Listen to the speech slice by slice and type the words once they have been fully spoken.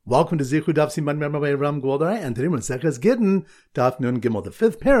Welcome to Zichu Daf Siman Memra Ram Goldai, and today we're in Maseches Gittin, Daf Nun Gimel, the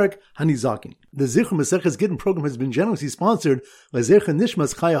fifth parak, Hanizakin. The Zichu Maseches Gittin program has been generously sponsored by Zecha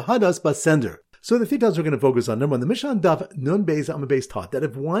Nishmas Chaya Hadas Basender. So the three topics we're going to focus on. Number one, the Mishnah on Daf Nun Beis Amud Beis taught that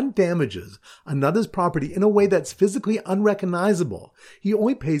if one damages another's property in a way that's physically unrecognizable, he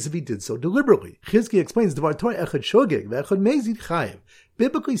only pays if he did so deliberately. Chizki explains, Dvar Torah Echad Shogeg Ve'echad Mezid Chayiv.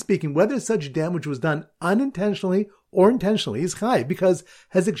 Biblically speaking, whether such damage was done unintentionally or intentionally is chayiv, because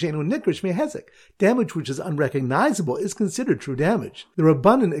hezek she'einu nikrish mehezek. Damage which is unrecognizable is considered true damage. The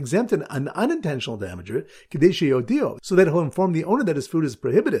Rabbanan exempted an unintentional damager, kedei sheyodio, so that he'll inform the owner that his food is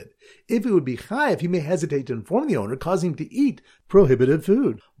prohibited. If it would be chayiv, he may hesitate to inform the owner, causing him to eat prohibited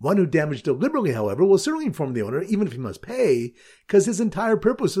food. One who damaged deliberately, however, will certainly inform the owner, even if he must pay, because his entire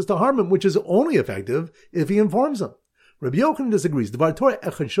purpose is to harm him, which is only effective if he informs him. Rabbi Yochanan disagrees. Dvar Torah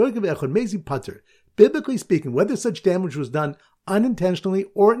echad shogeg ve'echad mezid pater. Biblically speaking, whether such damage was done unintentionally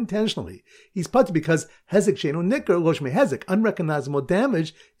or intentionally, he's pater because hezek she'einu nikar losh mehezek, unrecognizable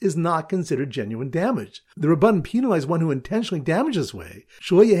damage, is not considered genuine damage. The Rabban penalized one who intentionally damages way,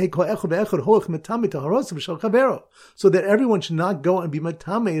 so that everyone should not go and be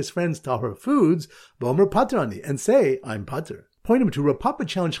matame his friends tahor foods, and say, I'm pater. Point number two, Rav Papa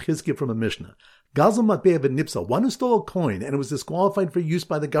challenged Chizkiah from a Mishnah. Gazel matbea v'nipsal, one who stole a coin and it was disqualified for use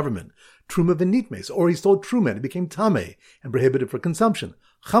by the government. Truma v'nitmes, or he stole truma and it became tameh and prohibited for consumption.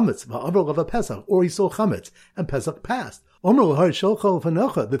 Chametz v'avar lava pesach, or he stole chametz and pesach passed. Omer l'har sholcha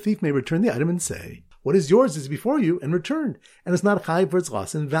l'fanocha, the thief may return the item and say, what is yours is before you and returned, and it's not chayiv for its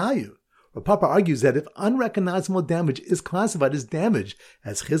loss in value. Rav Papa argues that if unrecognizable damage is classified as damage,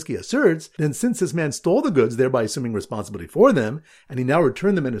 as Chizkiah asserts, then since this man stole the goods, thereby assuming responsibility for them, and he now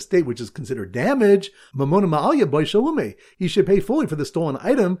returned them in a state which is considered damage, mamona ma'alya boy shalume, he should pay fully for the stolen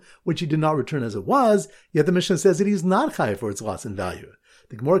item, which he did not return as it was, yet the Mishnah says that he is not chayav for its loss in value.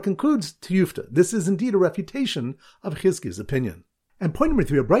 The Gemara concludes, Tiyufta, this is indeed a refutation of Chizkiah's opinion. And point number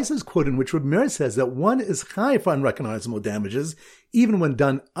three, a Brisa is quoted in which Reb Meir says that one is chayav for unrecognizable damages, even when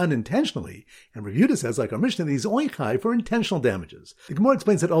done unintentionally. And Reb Yehuda says, like our Mishnah, that he's only chayav for intentional damages. The Gemara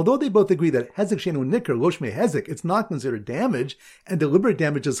explains that although they both agree that hezek she'einu nikar losh mehezek, it's not considered damage, and deliberate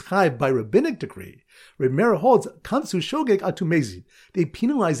damage is chayav by rabbinic decree, Reb Meir holds kansu shogeg atu mezid. They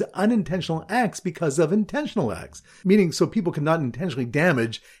penalize unintentional acts because of intentional acts, meaning so people cannot intentionally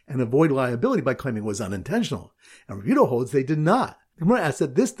damage and avoid liability by claiming it was unintentional. And Reb Yehuda holds they did not. The Gemara asks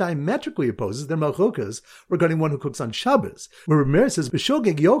that this diametrically opposes their malchokas regarding one who cooks on Shabbos, where Reb Meir says,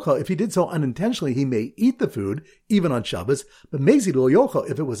 B'shogeg yochel, if he did so unintentionally, he may eat the food, even on Shabbos, but mezid lo yochel,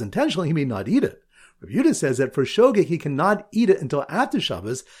 if it was intentional, he may not eat it. Reb Yehuda says that for shogeg, he cannot eat it until after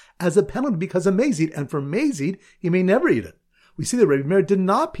Shabbos as a penalty because of mezid, and for mezid, he may never eat it. We see that Reb Meir did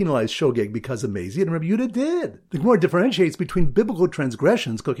not penalize shogeg because of mezid, and Reb Yehuda did. The Gemara differentiates between biblical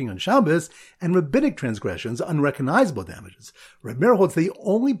transgressions, cooking on Shabbos, and rabbinic transgressions, unrecognizable damages. Reb Meir holds they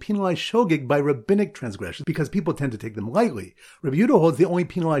only penalize shogeg by rabbinic transgressions because people tend to take them lightly. Reb Yehuda holds they only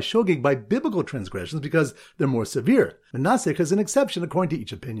penalize shogeg by biblical transgressions because they're more severe. Menasek is an exception according to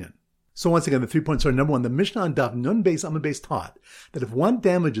each opinion. So once again, the 3 points are: number one, the Mishnah on Daf Nun Beis Amud Beis taught that if one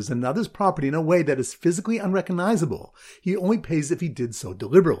damages another's property in a way that is physically unrecognizable, he only pays if he did so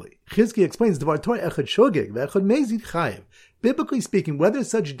deliberately. Chizkiah explains, Dvar Torah echad shogeg ve'echad mezid chayiv. Biblically speaking, whether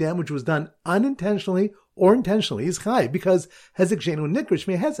such damage was done unintentionally or intentionally is chayiv, because hezek she'einu nikrish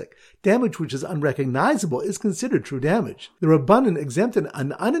mehezek. Damage which is unrecognizable is considered true damage. The Rabbanan exempted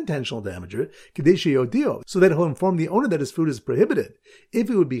an unintentional damager, kedei sheyodio, so that he'll inform the owner that his food is prohibited. If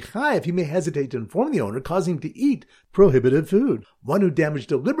it would be chayiv, he may hesitate to inform the owner, causing him to eat prohibited food. One who damaged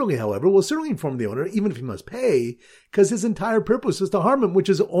deliberately, however, will certainly inform the owner, even if he must pay, because his entire purpose is to harm him, which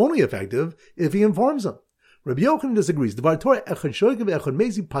is only effective if he informs him. Rabbi Yochanan disagrees. Dvar Torah echad shogeg ve'echad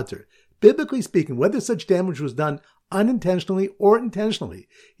mezid pater. Biblically speaking, whether such damage was done unintentionally or intentionally,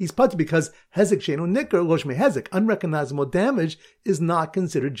 he's pater because hezek she'einu nikar losh mehezek, unrecognizable damage, is not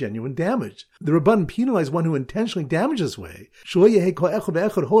considered genuine damage. The Rabban penalized one who intentionally damages way, so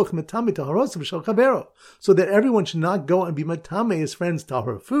that everyone should not go and be matame his friends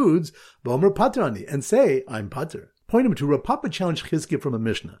tahor foods, and say, I'm pater. Point number two, Rav Papa challenged Chizkiah from a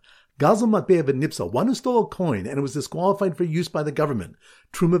Mishnah. Gazel matbea v'nipsal, one who stole a coin and it was disqualified for use by the government.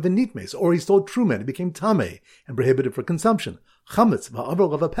 Truma v'nitmes, or he stole truma and it became tameh and prohibited for consumption. Chametz v'avar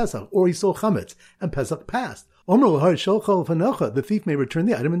lava pesach, or he stole chametz and pesach passed. Omer l'har sholcha l'fanocha, the thief may return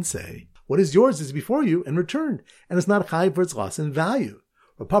the item and say, what is yours is before you and returned, and it's not chayiv for its loss in value.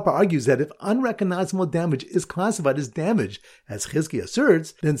 Rav Papa argues that if unrecognizable damage is classified as damage, as Chizki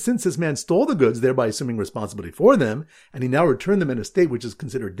asserts, then since this man stole the goods, thereby assuming responsibility for them, and he now returned them in a state which is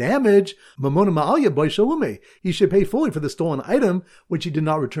considered damage, Mamona Ma'alya Boy Shalume, he should pay fully for the stolen item, which he did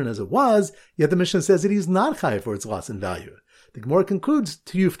not return as it was, yet the Mishnah says that he is not chayav for its loss in value. The Gemara concludes,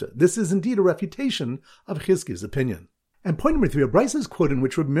 Tiyufta, this is indeed a refutation of Chizki's opinion. And point number 3, a Braisa's quote in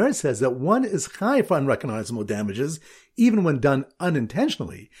which Reb Meir says that one is chayav for unrecognizable damages, even when done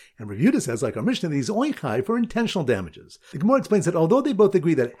unintentionally. And Reb Yehuda says, like our Mishnah, that he's only chayav for intentional damages. The Gemara explains that although they both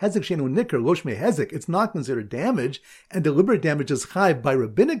agree that hezek sheinu nikr, loshmei hezek, it's not considered damage, and deliberate damage is chayav by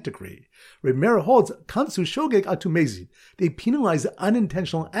rabbinic decree, Reb Meir holds, kamsu shogeg atu mezid. They penalize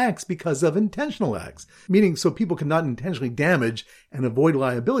unintentional acts because of intentional acts, meaning so people cannot intentionally damage and avoid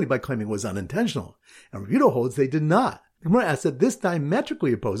liability by claiming it was unintentional. And Reb Yehuda holds they did not. The Gemara asks that this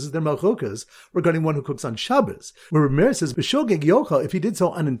diametrically opposes their malchokas regarding one who cooks on Shabbos, where Reb Meir says, B'shogeg yochel, if he did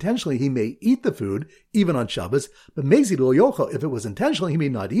so unintentionally, he may eat the food, even on Shabbos, but mezid lo yochel, if it was intentional, he may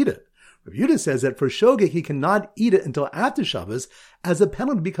not eat it. Reb Yehuda says that for shogeg, he cannot eat it until after Shabbos as a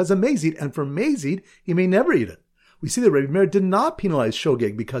penalty because of mezid, and for mezid, he may never eat it. We see that Reb Meir did not penalize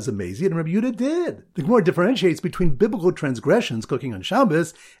shogeg because of mezid, and Reb Yehuda did. The Gemara differentiates between biblical transgressions, cooking on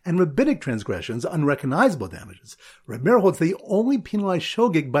Shabbos, and rabbinic transgressions, unrecognizable damages. Reb Meir holds they only penalize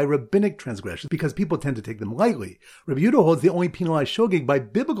shogeg by rabbinic transgressions because people tend to take them lightly. Reb Yehuda holds they only penalize shogeg by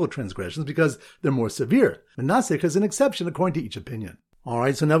biblical transgressions because they're more severe. Menasech is an exception according to each opinion.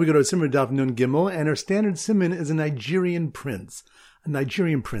 Alright, so now we go to Simon Daf Nun Gimel, and our standard simon is a Nigerian prince. A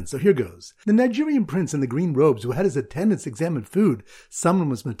Nigerian prince. So here goes. The Nigerian prince in the green robes who had his attendants examine food, someone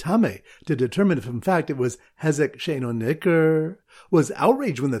was matame, to determine if in fact it was hezek sheino nikr, was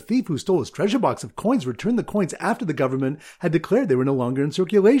outraged when the thief who stole his treasure box of coins returned the coins after the government had declared they were no longer in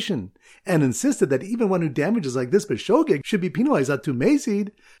circulation, and insisted that even one who damages like this b'shogeg should be penalized atu mezid,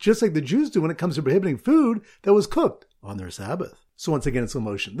 just like the Jews do when it comes to prohibiting food that was cooked on their Sabbath. So once again, in slow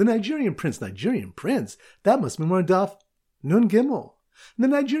motion. The Nigerian prince, that must be more Daf Nun Gimel. The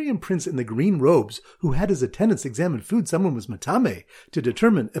Nigerian prince in the green robes who had his attendants examine food someone was matame to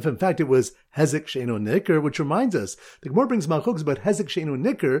determine if in fact it was hezek sheino nikr, which reminds us, the Gemara brings malchokes about hezek sheino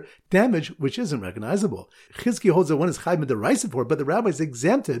nikr, damage which isn't recognizable. Chizki holds that one is chayv mid'oraisa for it, but the rabbis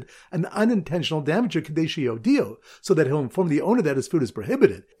exempted an unintentional damager kadeshi yodio, so that he'll inform the owner that his food is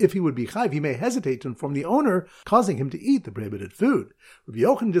prohibited. If he would be chayv, he may hesitate to inform the owner, causing him to eat the prohibited food. Rabbi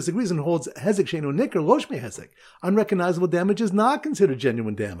Yochanan disagrees and holds hezek sheino nikr loshmei hezek. Unrecognizable damage is not considered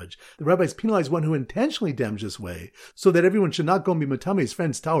genuine damage. The rabbis penalize one who intentionally damaged this way, so that everyone should not go and be matame's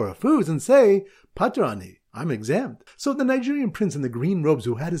friend's tower of foods and say, Patrani, I'm exempt. So the Nigerian prince in the green robes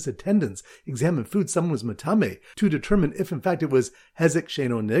who had his attendants examine food someone was matame to determine if in fact it was hezek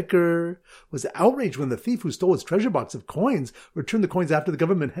sheino nikr, was outraged when the thief who stole his treasure box of coins returned the coins after the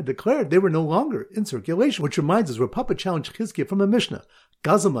government had declared they were no longer in circulation, which reminds us where Papa challenged Chizkiah from a Mishnah.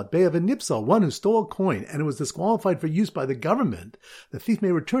 Gazamat be'av nipsal, one who stole a coin and it was disqualified for use by the government, the thief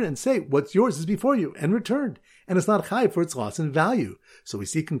may return it and say, what's yours is before you, and returned, and it's not high for its loss in value. So we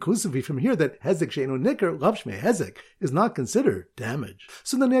see conclusively from here that hezek sheino nikr, lav shmei hezek, is not considered damage.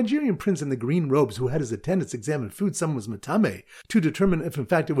 So the Nigerian prince in the green robes who had his attendants examine food someone was matame to determine if in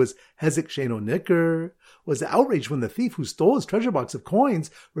fact it was hezek sheino nikr, was outraged when the thief who stole his treasure box of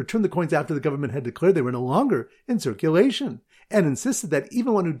coins returned the coins after the government had declared they were no longer in circulation, and insisted that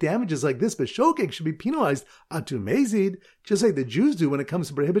even one who damages like this b'shogeg should be penalized atu mezid, just like the Jews do when it comes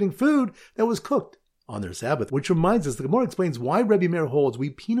to prohibiting food that was cooked on their Sabbath. Which reminds us, the Gemara explains why Rebbe Meir holds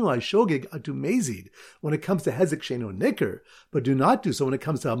we penalize shogeg atu mezid when it comes to hezek sheino nikr, but do not do so when it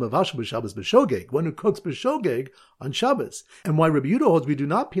comes to hamavashel b'Shabbos b'shogeg, one who cooks b'shogeg on Shabbos, and why Rebbe Yehuda holds we do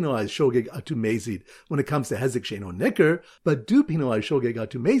not penalize shogeg atu mezid when it comes to hezek sheino nikr, but do penalize shogeg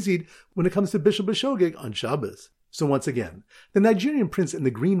atu mezid when it comes to bishul b'shogeg on Shabbos. So once again, the Nigerian prince in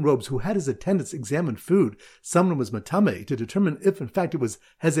the green robes who had his attendants examine food, someone was matame to determine if in fact it was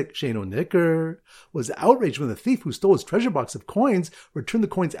hezek sheino nikr, was outraged when the thief who stole his treasure box of coins returned the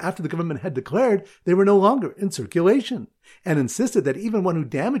coins after the government had declared they were no longer in circulation, and insisted that even one who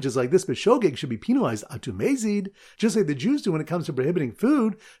damages like this b'shogeg should be penalized atu mezid, just like the Jews do when it comes to prohibiting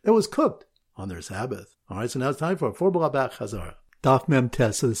food that was cooked on their Sabbath. Alright, so now it's time for a 4-blah-back chazara. Daf Mem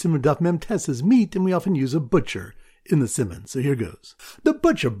Tes. So the simon Daf Mem Tes is meat, and we often use a butcher in the simon. So here goes. The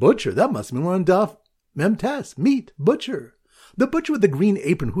butcher, that must mean we're on Daf Mem Tes, meat, butcher. The butcher with the green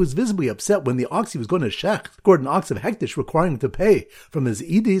apron, who was visibly upset when the ox he was going to shech scored an ox of hektish, requiring him to pay from his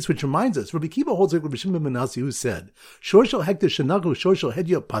edis, which reminds us, Rabbi Kiva holds like Rabbi Shimon ben Nasi, who said, Shorshel hektish shenagu shorshel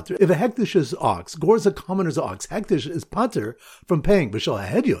hedyot pater. If a hektish's ox gores a commoner's ox, hektish is pater from paying b'shel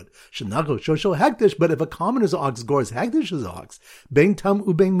hedyot shenagu shorshel hektish. But if a commoner's ox gores hektish's ox, bein tam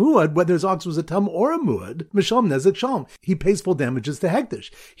ubein muad, whether his ox was a tam or a muad, misham nezek sham, he pays full damages to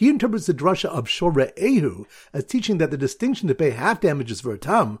hektish. He interprets the drasha of Shore Ehu as teaching that the distinction to pay half damages for a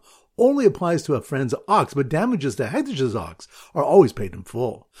tam only applies to a friend's ox, but damages to Hektish's ox are always paid in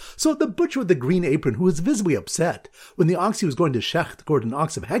full. So the butcher with the green apron, who was visibly upset when the ox he was going to shecht scored an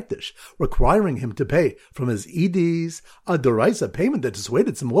ox of Hektish, requiring him to pay from his edis, a doraisa payment that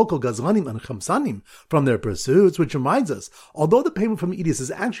dissuaded some local gazlanim and chamsanim from their pursuits, which reminds us, although the payment from edis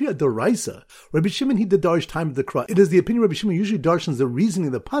is actually a doraisa, Rabbi Shimon, he did darsh time of the krah. It is the opinion Rabbi Shimon usually darshans the reasoning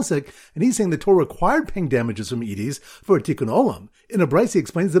of the pasuk, and he's saying the Torah required paying damages from edis for a tikkun olam. In a brayse, he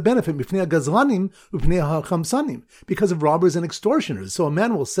explains the benefit because of robbers and extortioners. So a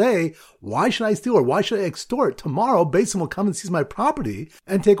man will say, why should I steal or why should I extort? Tomorrow, Basim will come and seize my property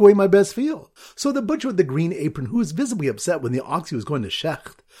and take away my best field. So the butcher with the green apron, who was visibly upset when the ox he was going to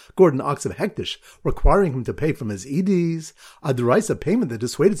shecht scored an ox of hektish, requiring him to pay from his edis, a deraisa payment that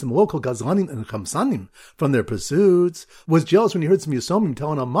dissuaded some local gazlanim and chamsanim from their pursuits, was jealous when he heard some yisomim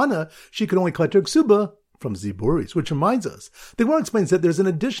telling Amana she could only collect her ksuba from ziburis, which reminds us, the Gemara explains that there's an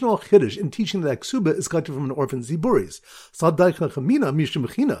additional chiddush in teaching that ksuba is collected from an orphan ziburis.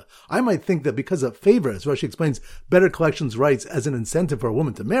 I might think that because of favor, as Rashi explains, better collections rights as an incentive for a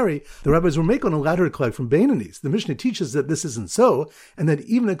woman to marry, the rabbis were making allowed her to collect from beinanis. The Mishnah teaches that this isn't so, and that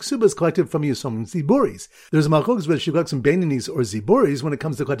even a ksuba is collected from yisomim ziburis. There's a malchus whether she collects from beinanis or ziburis when it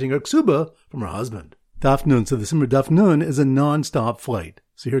comes to collecting her ksuba from her husband. Daf Nun. So the Simmer Daf Nun is a non-stop flight.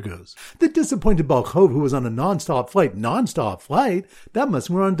 So here goes. The disappointed Baal Chov who was on a non-stop flight, that must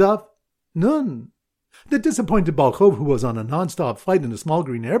be on Daf Nun. The disappointed Baal Chov who was on a non-stop flight in a small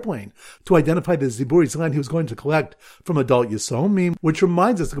green airplane to identify the Ziburi's land he was going to collect from adult Yisomim, which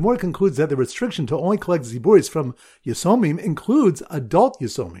reminds us, the Gemara concludes that the restriction to only collect Ziburi's from Yisomim includes adult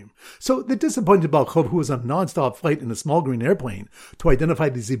Yisomim. So the disappointed Baal Chov who was on a non-stop flight in a small green airplane to identify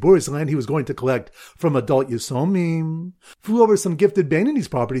the Ziburi's land he was going to collect from adult Yisomim flew over some gifted Bainani's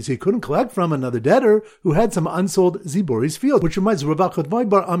properties he couldn't collect from another debtor who had some unsold Ziburi's field, which reminds Rav Chodmai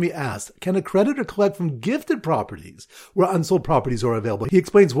Bar Ami asked, can a creditor collect from gifted properties where unsold properties are available? He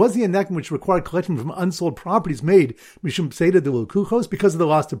explains, was the enactment which required collection from unsold properties made mishum pseida de lukuchos because of the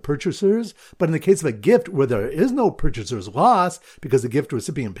loss of purchasers? But in the case of a gift where there is no purchaser's loss because the gift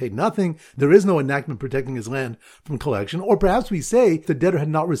recipient paid nothing, there is no enactment protecting his land from collection. Or perhaps we say the debtor had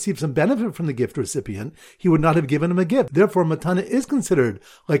not received some benefit from the gift recipient, he would not have given him a gift. Therefore, matana is considered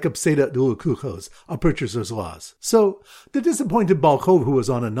like a pseida de lukuchos, a purchaser's loss. So the disappointed Baal Chov who was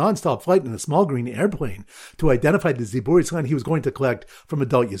on a non-stop flight in a small green airplane to identify the Ziburi's land he was going to collect from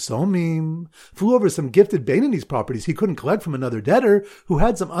adult Yisomim flew over some gifted Bainani's properties he couldn't collect from another debtor who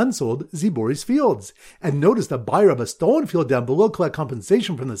had some unsold Ziburi's fields, and noticed a buyer of a stolen field down below collect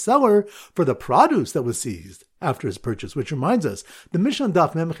compensation from the seller for the produce that was seized after his purchase, which reminds us, the Mishnah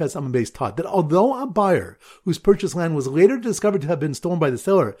Daf Memches Amabes taught that although a buyer whose purchased land was later discovered to have been stolen by the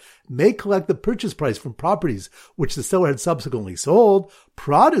seller may collect the purchase price from properties which the seller had subsequently sold,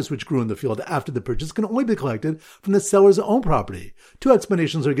 produce which grew in the field after the purchase can only be collected from the seller's own property. Two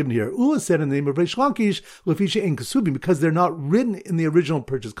explanations are given here. Ula said in the name of Reish Lakish, Lefisha en Kesubim, because they're not written in the original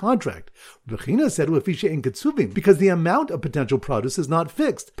purchase contract. Bechina said Lefisha en Kesubim, because the amount of potential produce is not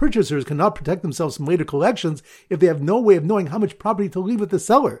fixed. Purchasers cannot protect themselves from later collections if they have no way of knowing how much property to leave with the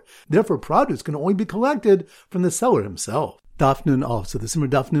seller. Therefore, produce can only be collected from the seller himself. Daf Nun Aleph. So the Simmer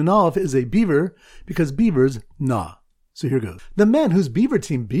Daf Nun Aleph is a beaver because beavers nah. So here goes. The man whose beaver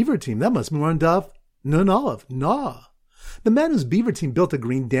team, that must be more on Daf Nun Aleph, nah. The man whose beaver team built a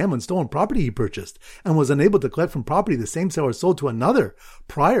green dam on stolen property he purchased and was unable to collect from property the same seller sold to another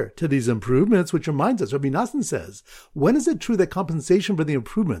prior to these improvements, which reminds us, Rabbi Nassan says, when is it true that compensation for the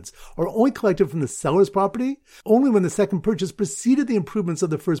improvements are only collected from the seller's property? Only when the second purchase preceded the improvements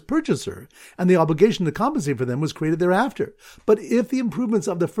of the first purchaser and the obligation to compensate for them was created thereafter. But if the improvements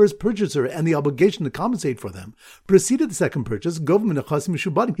of the first purchaser and the obligation to compensate for them preceded the second purchase, he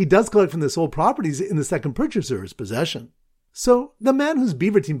does collect from the sold properties in the second purchaser's possession. So, the man whose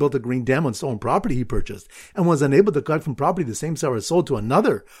beaver team built a green dam on stolen property he purchased and was unable to collect from property the same seller sold to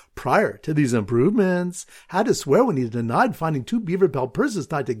another prior to these improvements had to swear when he denied finding two beaver pelt purses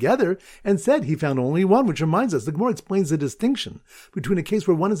tied together and said he found only one, which reminds us, the Gemara explains the distinction between a case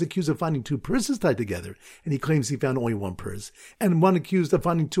where one is accused of finding two purses tied together and he claims he found only one purse, and one accused of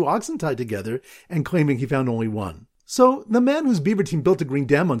finding two oxen tied together and claiming he found only one. So the man whose beaver team built a green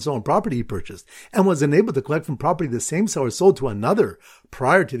dam on his own property he purchased and was unable to collect from property the same seller sold to another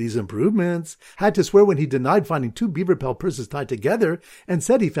prior to these improvements had to swear when he denied finding 2 beaver pelt purses tied together and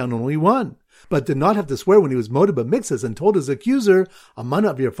said he found only one, but did not have to swear when he was modeh b'miktzas and told his accuser, a mana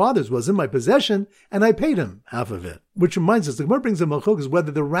of your father's was in my possession and I paid him half of it. Which reminds us, the Gemara brings a machlokas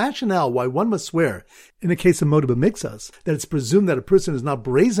whether the rationale why one must swear in a case of modeh b'miktzas, that it's presumed that a person is not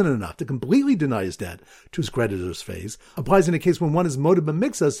brazen enough to completely deny his debt to his creditor's face, applies in a case when one is modeh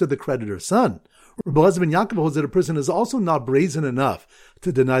b'miktzas to the creditor's son. Rabbi Elazar ben Yaakov holds that a person is also not brazen enough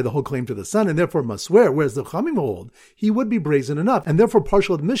to deny the whole claim to the son and therefore must swear, whereas the Chamim hold he would be brazen enough, and therefore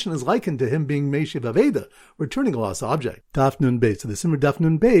partial admission is likened to him being Meishiv Aveda, returning a lost object. Daf Nun Beis. So the Simmer Daf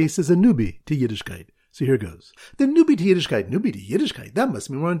Nun Beis is a newbie to Yiddishkeit. So here goes. The newbie to Yiddishkeit, that must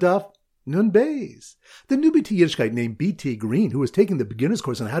mean we're on Daf Nun Beis. The newbie to Yiddishkeit named B.T. Green, who was taking the beginner's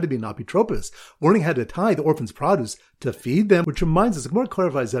course on how to be an apotropos, learning how to tie the orphan's produce to feed them, which reminds us, the Gemara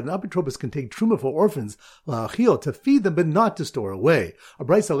clarifies that an apotropos can take truma for orphans, la'achil, to feed them but not to store away. A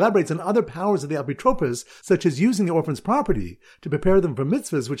Brisa elaborates on other powers of the apotropos, such as using the orphan's property to prepare them for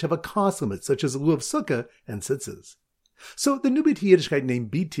mitzvahs which have a cost limit, such as the lieu of sukkah and tzitzis. So the newbie to Yiddishkeit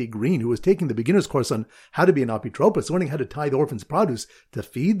named B.T. Green, who was taking the beginner's course on how to be an apotropos, learning how to tie the orphan's produce to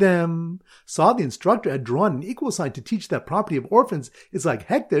feed them, saw the instructor had drawn an equal sign to teach that property of orphans is like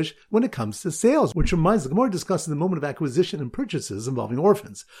hektish when it comes to sales, which reminds the Gemara discusses the moment of acquisition and purchases involving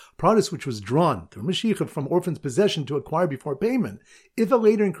orphans. Produce which was drawn through Mashiach from orphan's possession to acquire before payment. If a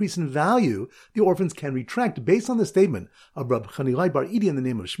later increase in value, the orphans can retract based on the statement of Rab Chanilai Bar Idi in the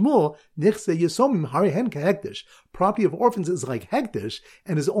name of Shmuel, Nichse Yesomim Harihen Kehektish. Property of orphans is like hektish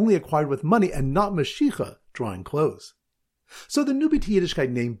and is only acquired with money and not mashicha, drawing close. So the newbie to Yiddishkeit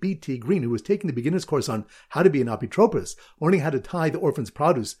named B.T. Green, who was taking the beginner's course on how to be an apotropos, learning how to tie the orphan's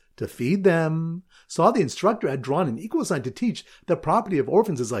produce to feed them, saw the instructor had drawn an equal sign to teach that property of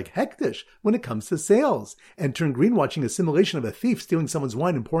orphans is like hektish when it comes to sales, and turned green watching a simulation of a thief stealing someone's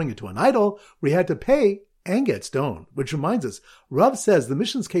wine and pouring it to an idol, where he had to pay and get stoned. Which reminds us, Rav says the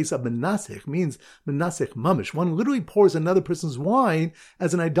Mishnah's case of menasech means menasech mamish. One literally pours another person's wine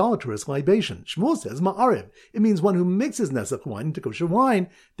as an idolatrous libation. Shmuel says ma'ariv. It means one who mixes nesach wine into kosher wine,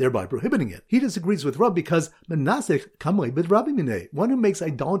 thereby prohibiting it. He disagrees with Rav because menasech kamle bid rabbi minei. One who makes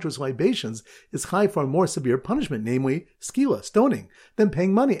idolatrous libations is chai for a more severe punishment, namely skila, stoning, than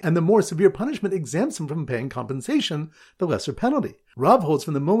paying money, and the more severe punishment exempts him from paying compensation, the lesser penalty. Rav holds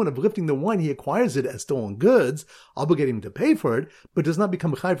from the moment of lifting the wine he acquires it as stolen goods, obligating him to pay for it, but does not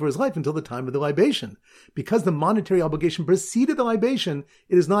become chai for his life until the time of the libation. Because the monetary obligation preceded the libation,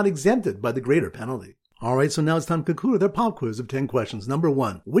 it is not exempted by the greater penalty. Alright, so now it's time to conclude with our pop quiz of 10 questions. Number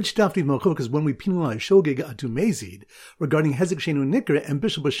 1. Which daf do is when we penalize shogeg atu mezid regarding hezek shenu nikr and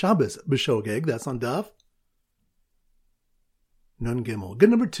bishul b'shabbos b'shogeg? That's on daf Nun Gimel. Good.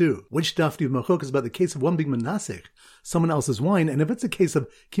 Number 2. Which daf do is about the case of one being menasech, someone else's wine, and if it's a case of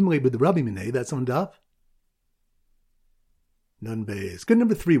kimle b'd rabbi minei, that's on daf Nun Beis. Good.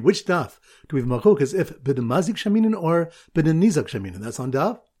 Number 3. Which daf do we have machokas if b'demazik shaminin or b'denizak shaminin? That's on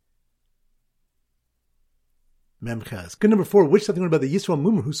daf Memches. Good. Number 4. Which daf do we learn about the Yisrael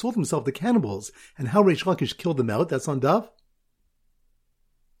Mumar who sold himself to cannibals and how Reish Lakish killed them out? That's on daf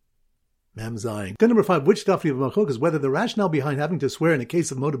Mem Zayin. Good. Number 5. Which daf do we have machokas whether the rationale behind having to swear in a case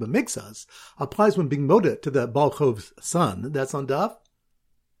of modeh b'miktzas applies when being modeh to the Baal Chov's son? That's on daf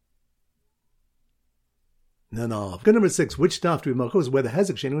Nanov. Good. Number 6. Which daf do we have machokas whether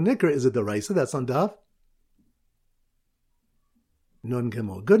hezek shenu nikr is a deraisa? That's on daf Nun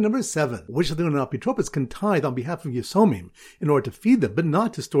Gimel. Good. Number 7. Which of the apotropos can tithe on behalf of Yisomim in order to feed them, but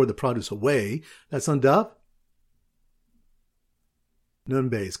not to store the produce away? That's on daf Nun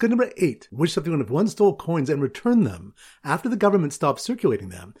Beis. Good. Number 8. Which of the if one stole coins and returned them after the government stopped circulating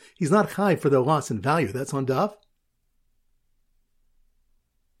them, he's not chai for their loss in value? That's on daf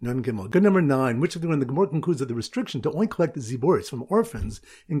Nun Gimel. Good. Number 9. Which of the Gemara concludes that the restriction to only collect the ziboris from orphans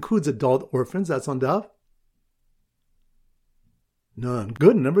includes adult orphans? That's on daf None.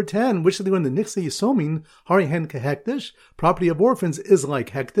 Good. Number 10. Which of the Nichse Yisomin Harihen Kehektish, property of orphans is like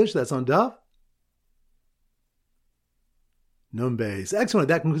hektish? That's on daf Nun Beis. Excellent.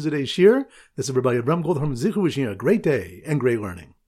 That concludes today's shir. This is everybody of Ram Goldhorn Zichu wishing you a great day and great learning.